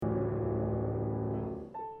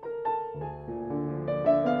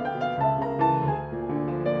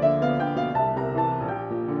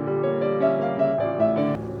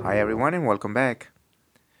Hi everyone and welcome back.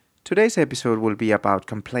 Today's episode will be about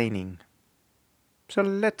complaining. So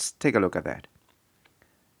let's take a look at that.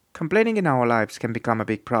 Complaining in our lives can become a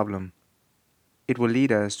big problem. It will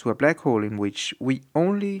lead us to a black hole in which we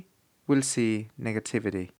only will see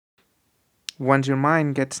negativity. Once your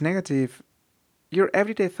mind gets negative, your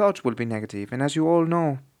everyday thoughts will be negative, and as you all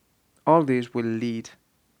know, all this will lead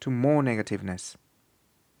to more negativeness.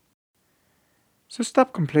 So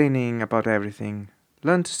stop complaining about everything.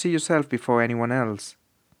 Learn to see yourself before anyone else.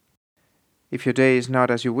 If your day is not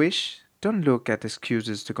as you wish, don't look at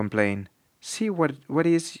excuses to complain. See what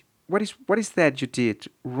is that you did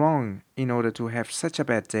wrong in order to have such a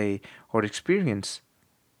bad day or experience.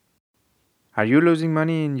 Are you losing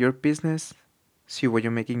money in your business? See where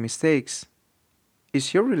you're making mistakes.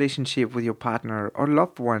 Is your relationship with your partner or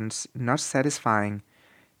loved ones not satisfying?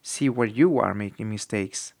 See where you are making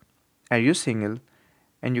mistakes. Are you single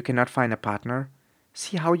and you cannot find a partner?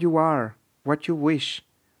 See how you are, what you wish,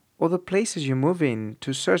 or the places you move in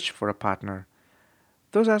to search for a partner.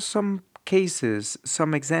 Those are some cases,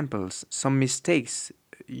 some examples, some mistakes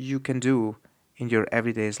you can do in your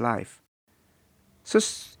everyday life. So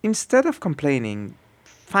instead of complaining,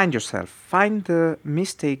 find yourself, find the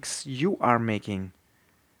mistakes you are making.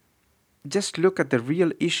 Just look at the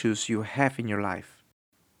real issues you have in your life.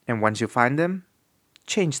 And once you find them,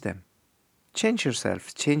 change them. Change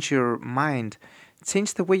yourself, change your mind,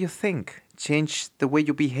 change the way you think, change the way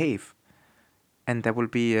you behave. And that will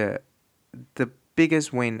be the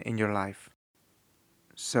biggest win in your life.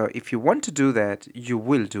 So if you want to do that, you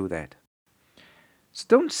will do that. So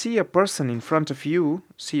don't see a person in front of you,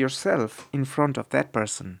 see yourself in front of that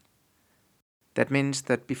person. That means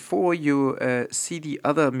that before you see the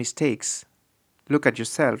other mistakes, look at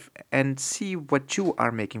yourself and see what you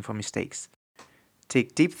are making for mistakes.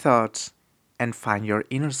 Take deep thoughts and find your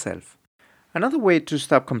inner self. Another way to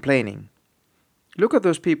stop complaining: look at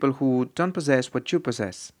those people who don't possess what you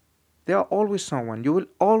possess. There are always someone, you will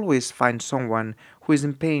always find someone who is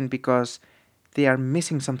in pain because they are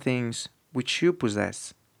missing some things which you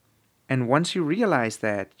possess. And once you realize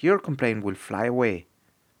that, your complaint will fly away.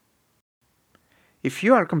 If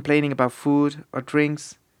you are complaining about food or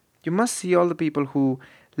drinks, you must see all the people who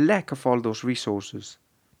lack of all those resources.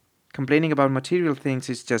 Complaining about material things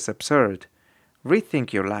is just absurd.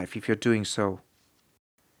 Rethink your life if you're doing so.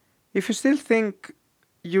 If you still think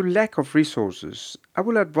you lack of resources, I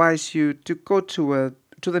will advise you to go to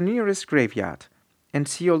the nearest graveyard and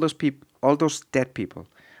see all those dead people,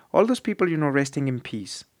 all those people resting in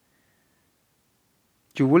peace.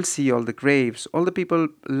 You will see all the graves, all the people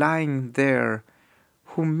lying there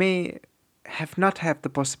who may have not had the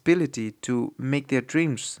possibility to make their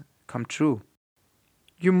dreams come true.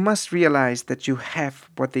 You must realize that you have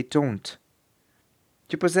what they don't.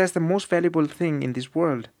 You possess the most valuable thing in this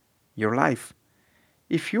world, your life.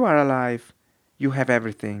 If you are alive, you have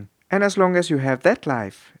everything. And as long as you have that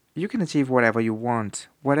life, you can achieve whatever you want,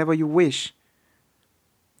 whatever you wish.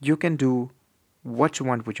 You can do what you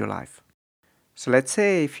want with your life. So let's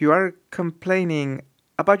say if you are complaining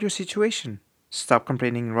about your situation, stop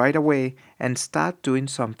complaining right away and start doing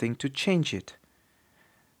something to change it.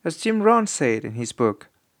 As Jim Rohn said in his book,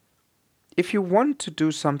 if you want to do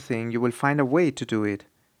something, you will find a way to do it.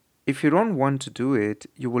 If you don't want to do it,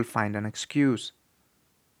 you will find an excuse.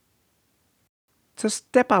 So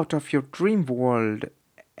step out of your dream world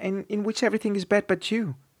and in which everything is bad but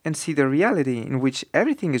you, and see the reality in which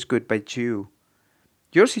everything is good but you.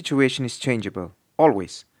 Your situation is changeable,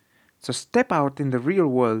 always. So step out in the real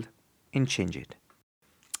world and change it.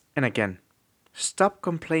 And again, stop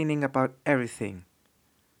complaining about everything.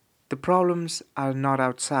 The problems are not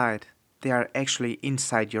outside, they are actually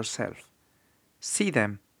inside yourself. See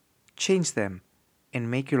them, change them,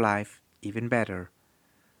 and make your life even better.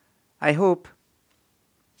 I hope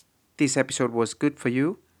this episode was good for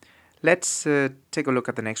you. Let's take a look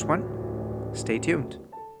at the next one. Stay tuned.